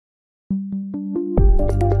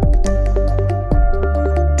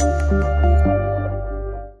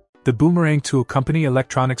The Boomerang Tool Company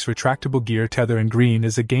Electronics Retractable Gear Tether in Green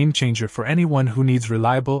is a game-changer for anyone who needs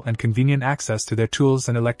reliable and convenient access to their tools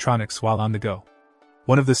and electronics while on the go.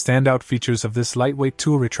 One of the standout features of this lightweight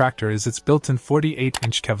tool retractor is its built-in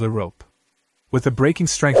 48-inch Kevlar rope. With a braking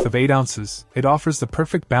strength of 8 ounces, it offers the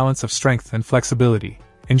perfect balance of strength and flexibility,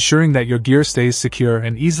 ensuring that your gear stays secure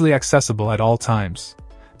and easily accessible at all times.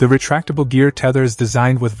 The retractable gear tether is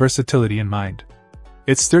designed with versatility in mind.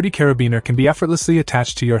 Its sturdy carabiner can be effortlessly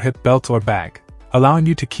attached to your hip belt or bag, allowing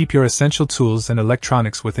you to keep your essential tools and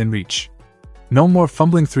electronics within reach. No more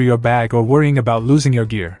fumbling through your bag or worrying about losing your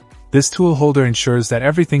gear. This tool holder ensures that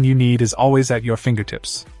everything you need is always at your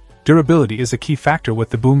fingertips. Durability is a key factor with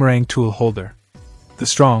the Boomerang tool holder. The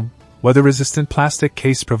strong, weather-resistant plastic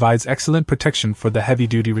case provides excellent protection for the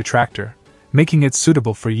heavy-duty retractor, making it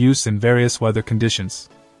suitable for use in various weather conditions.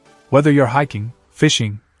 Whether you're hiking,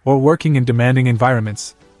 fishing, or working in demanding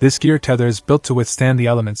environments, this gear tether is built to withstand the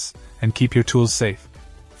elements and keep your tools safe.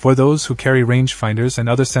 For those who carry rangefinders and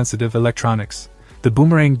other sensitive electronics, the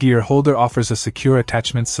Boomerang gear holder offers a secure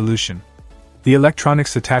attachment solution. The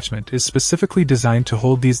electronics attachment is specifically designed to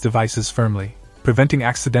hold these devices firmly, preventing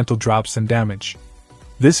accidental drops and damage.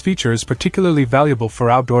 This feature is particularly valuable for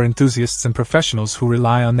outdoor enthusiasts and professionals who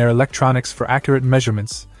rely on their electronics for accurate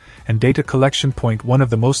measurements and data collection. One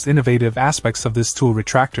of the most innovative aspects of this tool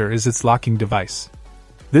retractor is its locking device.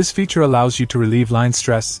 This feature allows you to relieve line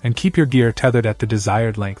stress and keep your gear tethered at the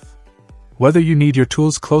desired length. Whether you need your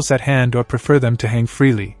tools close at hand or prefer them to hang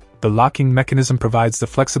freely, the locking mechanism provides the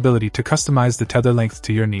flexibility to customize the tether length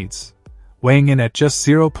to your needs. Weighing in at just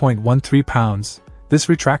 0.13 pounds, this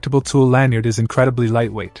retractable tool lanyard is incredibly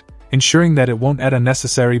lightweight, ensuring that it won't add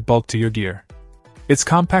unnecessary bulk to your gear. Its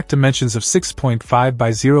compact dimensions of 6.5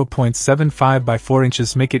 by 0.75 by 4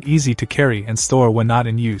 inches make it easy to carry and store when not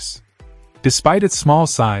in use. Despite its small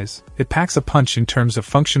size, it packs a punch in terms of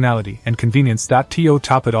functionality and convenience. To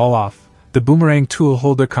top it all off, the Boomerang tool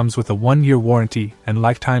holder comes with a 1-year warranty and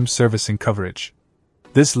lifetime servicing coverage.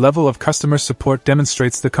 This level of customer support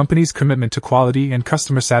demonstrates the company's commitment to quality and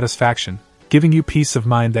customer satisfaction, giving you peace of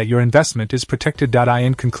mind that your investment is protected.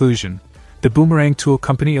 In conclusion, the Boomerang Tool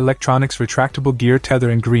Company Electronics Retractable Gear Tether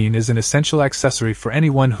in Green is an essential accessory for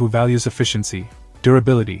anyone who values efficiency,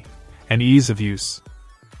 durability, and ease of use.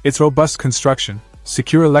 Its robust construction,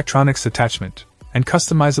 secure electronics attachment, and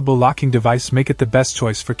customizable locking device make it the best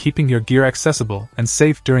choice for keeping your gear accessible and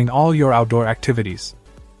safe during all your outdoor activities.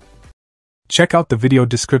 Check out the video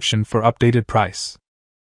description for updated price.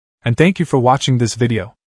 And thank you for watching this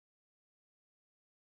video.